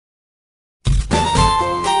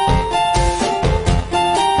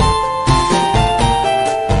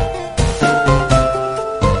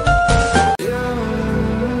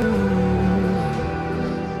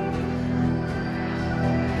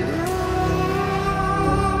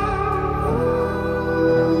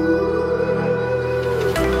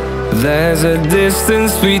There's a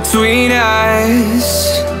distance between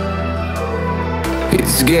us.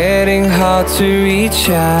 It's getting hard to reach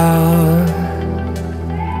out.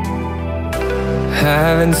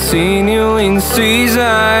 Haven't seen you in seasons,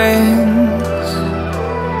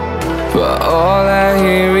 but all I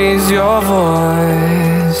hear is your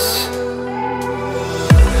voice.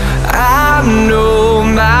 I know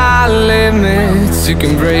my limits, you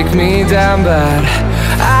can break me down, but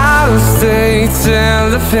I'll stay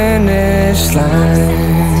till the finish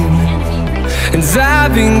line. And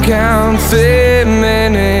I've been counting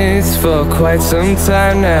minutes for quite some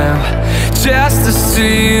time now, just to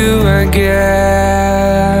see you again.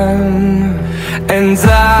 And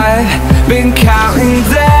I've been counting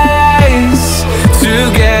days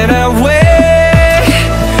to get away,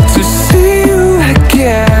 to see you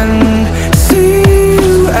again, see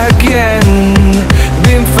you again.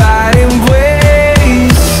 Been fighting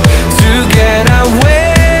ways to get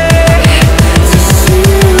away, to see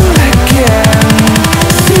you again,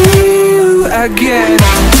 see you again.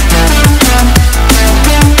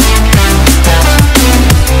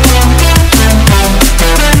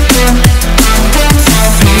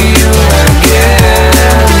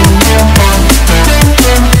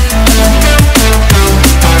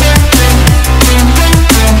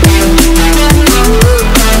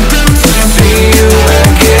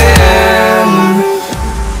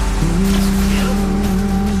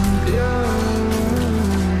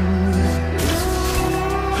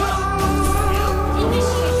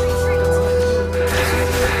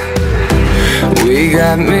 We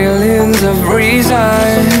got millions of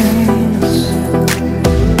reasons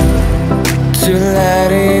to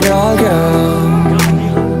let it all go.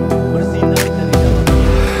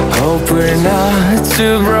 Hope we're not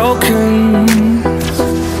too broken.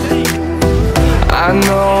 I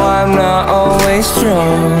know I'm not always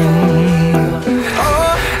strong,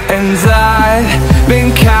 and I've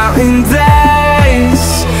been counting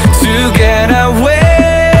days to get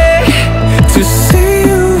away, to see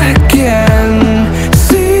you again,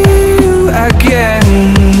 again.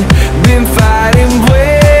 Been fighting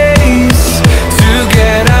ways to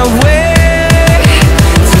get away,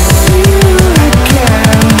 to see you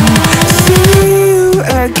again, see you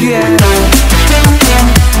again.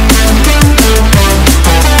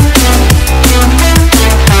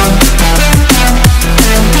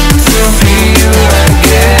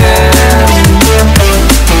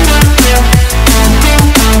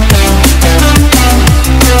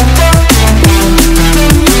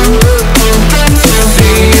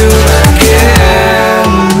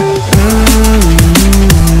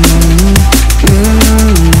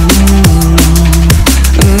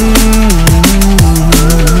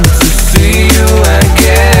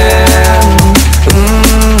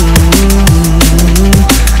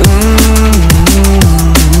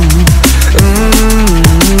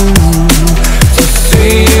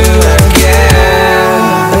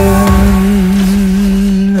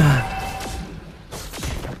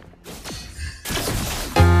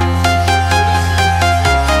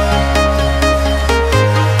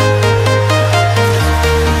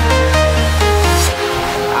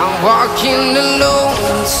 Walking alone,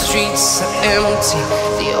 the streets are empty.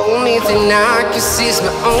 The only thing I can see is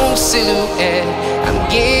my own silhouette. I'm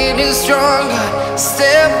getting stronger,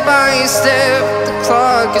 step by step. The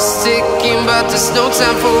clock is ticking, but there's no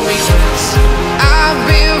time for regrets. I've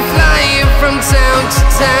been flying from town to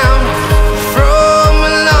town, from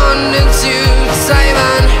London to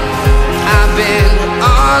Taiwan. I've been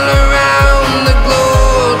all around the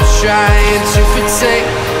globe, trying to protect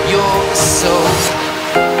your soul.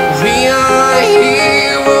 We are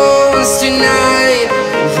heroes tonight.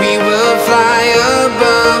 We will fly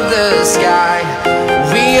above the sky.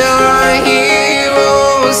 We are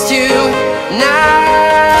heroes tonight.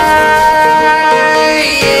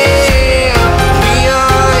 Yeah. We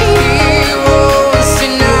are heroes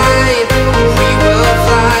tonight. We will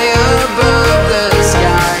fly above the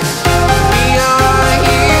sky. We are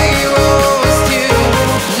heroes tonight.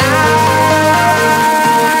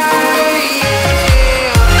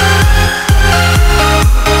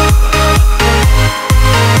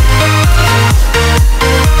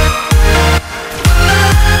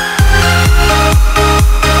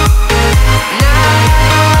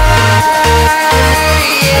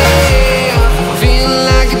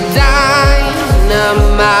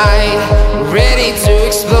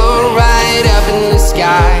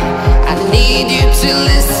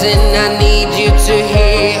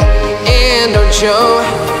 Show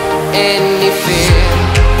any fear.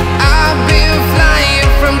 I've been flying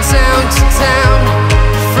from town to town,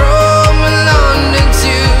 from London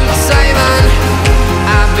to Taiwan.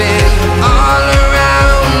 I've been all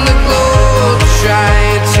around the globe.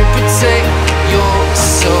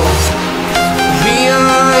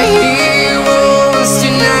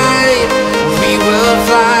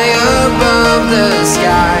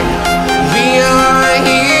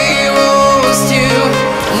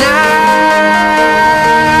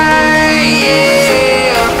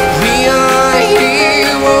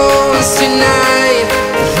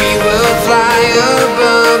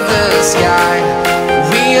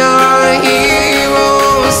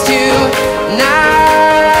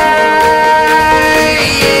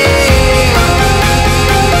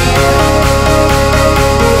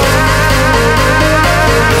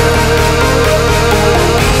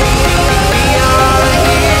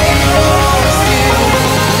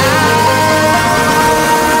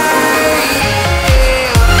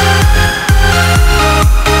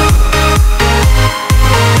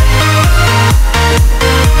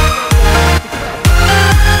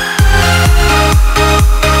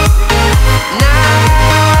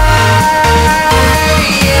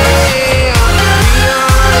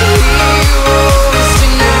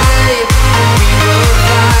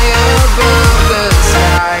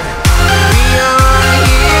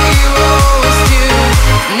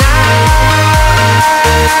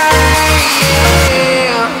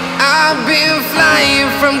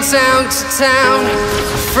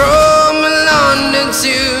 London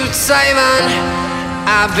to Taiwan.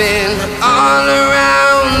 I've been all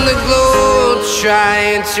around the globe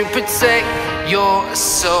trying to protect your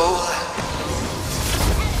soul.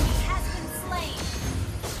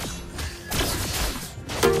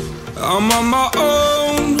 I'm on my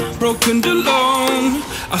own, broken and alone.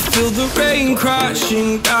 I feel the rain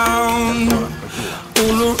crashing down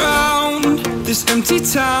all around this empty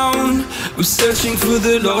town. I'm searching for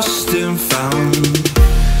the lost and found,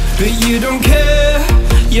 but you don't care,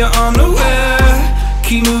 you're unaware.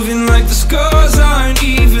 Keep moving like the scars aren't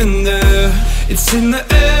even there. It's in the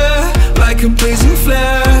air like a blazing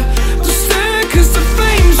flare. Don't stare cause the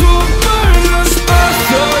flames will burn us. I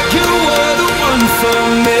thought you were the one for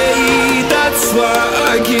me. That's why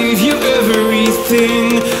I gave you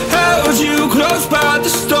everything. Held you close by the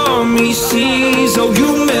stormy seas. Oh,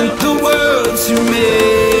 you meant the world to me.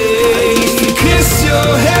 I used to kiss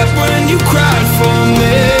your head when you cried for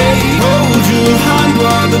me. Hold your hand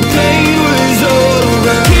while the pain was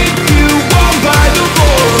over. Keep you warm by the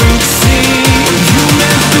roaring sea. You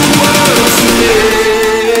meant the world to me.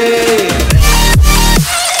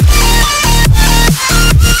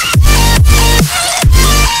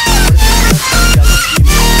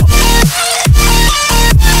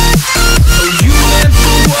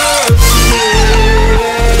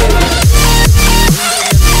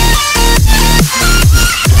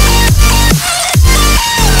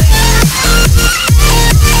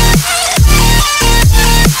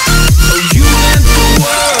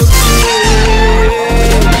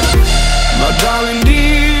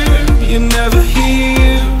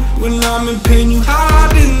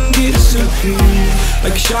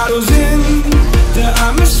 Like shadows in the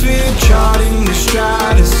atmosphere, charting the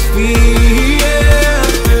stratosphere.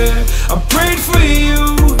 Yeah. I prayed for you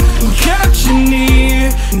and kept you near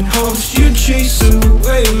in hopes you'd chase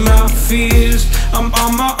away my fears. I'm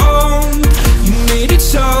on my own, you made it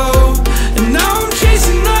so, and now I'm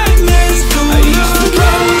chasing nightmares too. I used to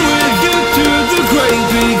run with you through the great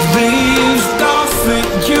big leaves, laugh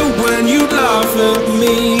at you when you laugh at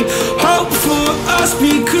me. Hope for us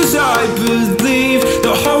because I believe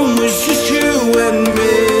the home was just you and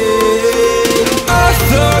me. I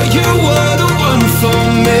thought you were the one for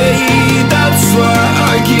me. That's why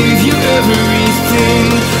I gave you everything.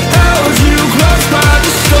 Held you close by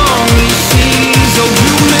the stormy seas. Oh,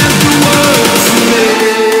 you meant the world to me.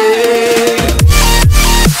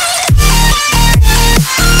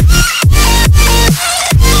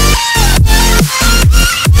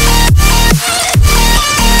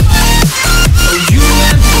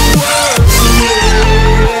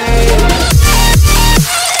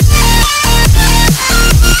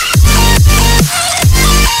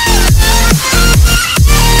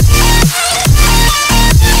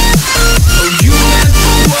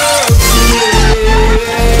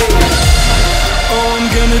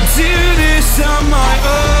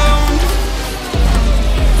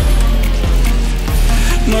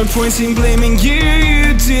 No point in blaming you,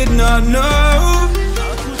 you did not know.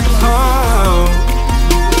 Oh.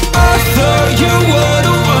 I thought you were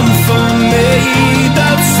the one for me.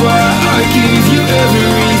 That's why I gave you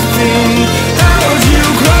everything. Held you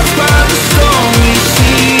close by the stormy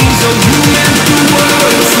seas. Oh, you meant the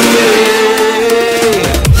world to me.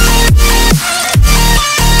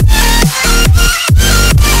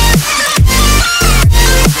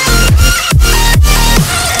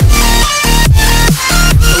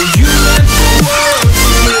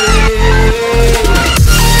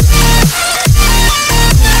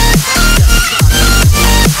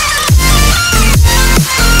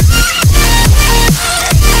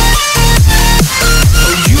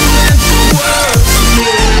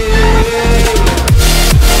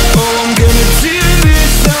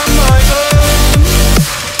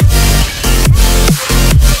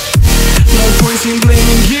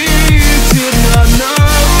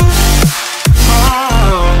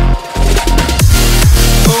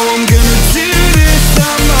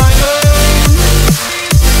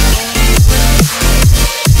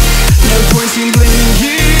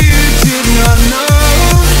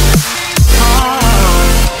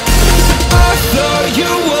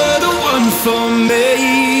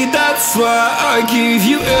 That's why I gave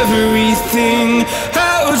you everything.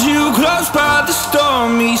 Held you close by the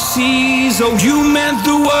stormy seas. Oh, you meant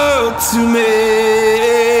the world to me.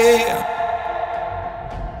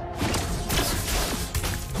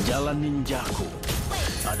 Jalan ninjaku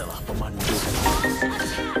adalah pemandu.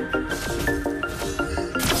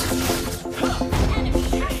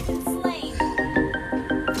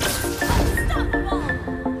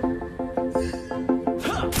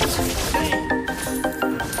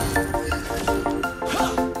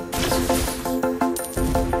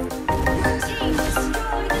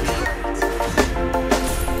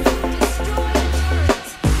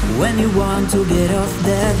 you want to get off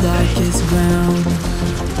the darkest ground,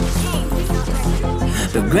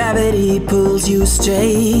 but gravity pulls you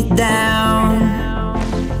straight down.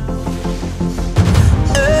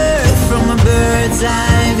 Earth from a bird's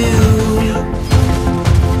eye view.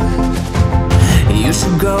 You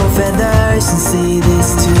should grow feathers and see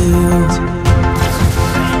this too.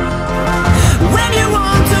 When you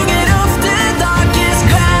want to get off the darkest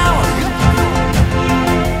ground,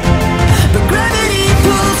 but gravity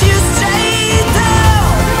pulls you straight down.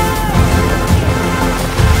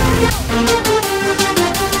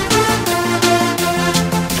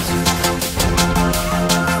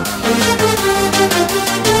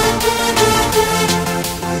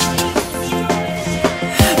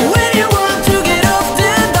 When you want to get off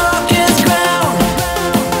the darkest ground,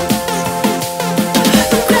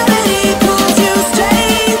 but gravity pulls you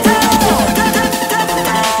straight down.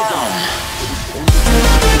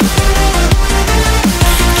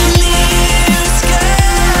 Clear sky.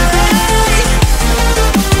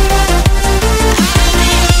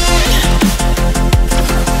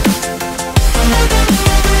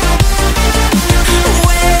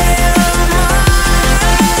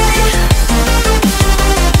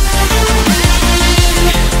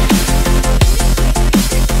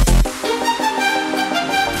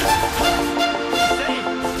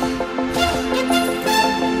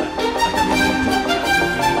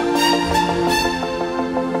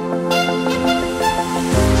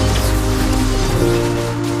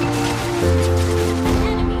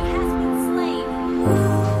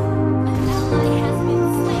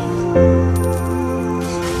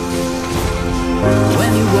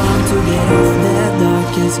 When you want to get off the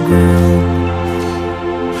darkest ground,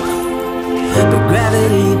 but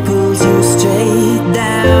gravity pulls you straight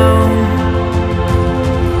down.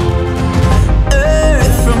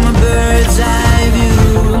 Earth from a bird's eye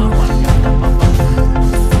view.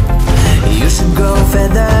 You should grow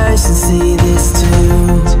feathers and see this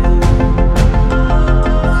too.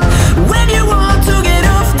 When you want to get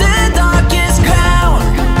off the darkest ground,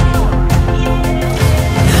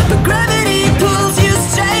 but gravity pulls you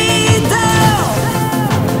straight down.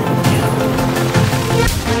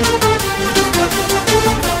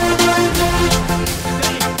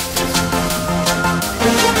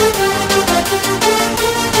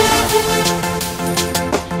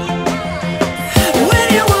 When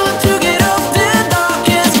you want to get off the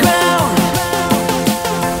darkest ground,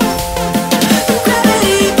 but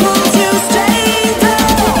gravity pulls you straight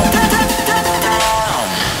down.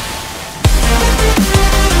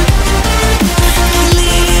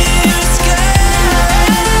 Clear sky.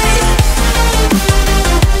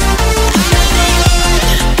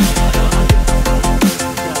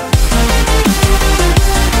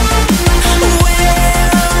 Where am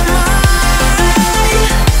I?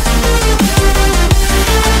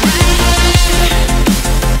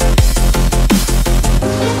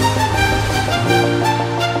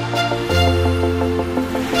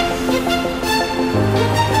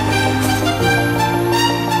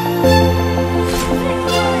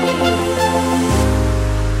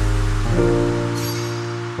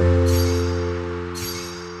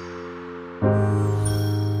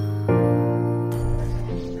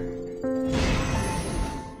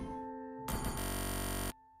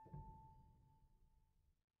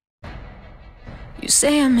 You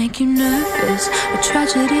say I make you nervous, a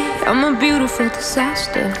tragedy, I'm a beautiful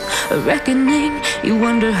disaster, a reckoning. You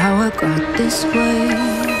wonder how I got this way.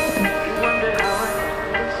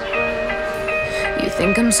 You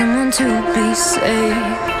think I'm someone to be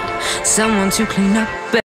saved, someone to clean up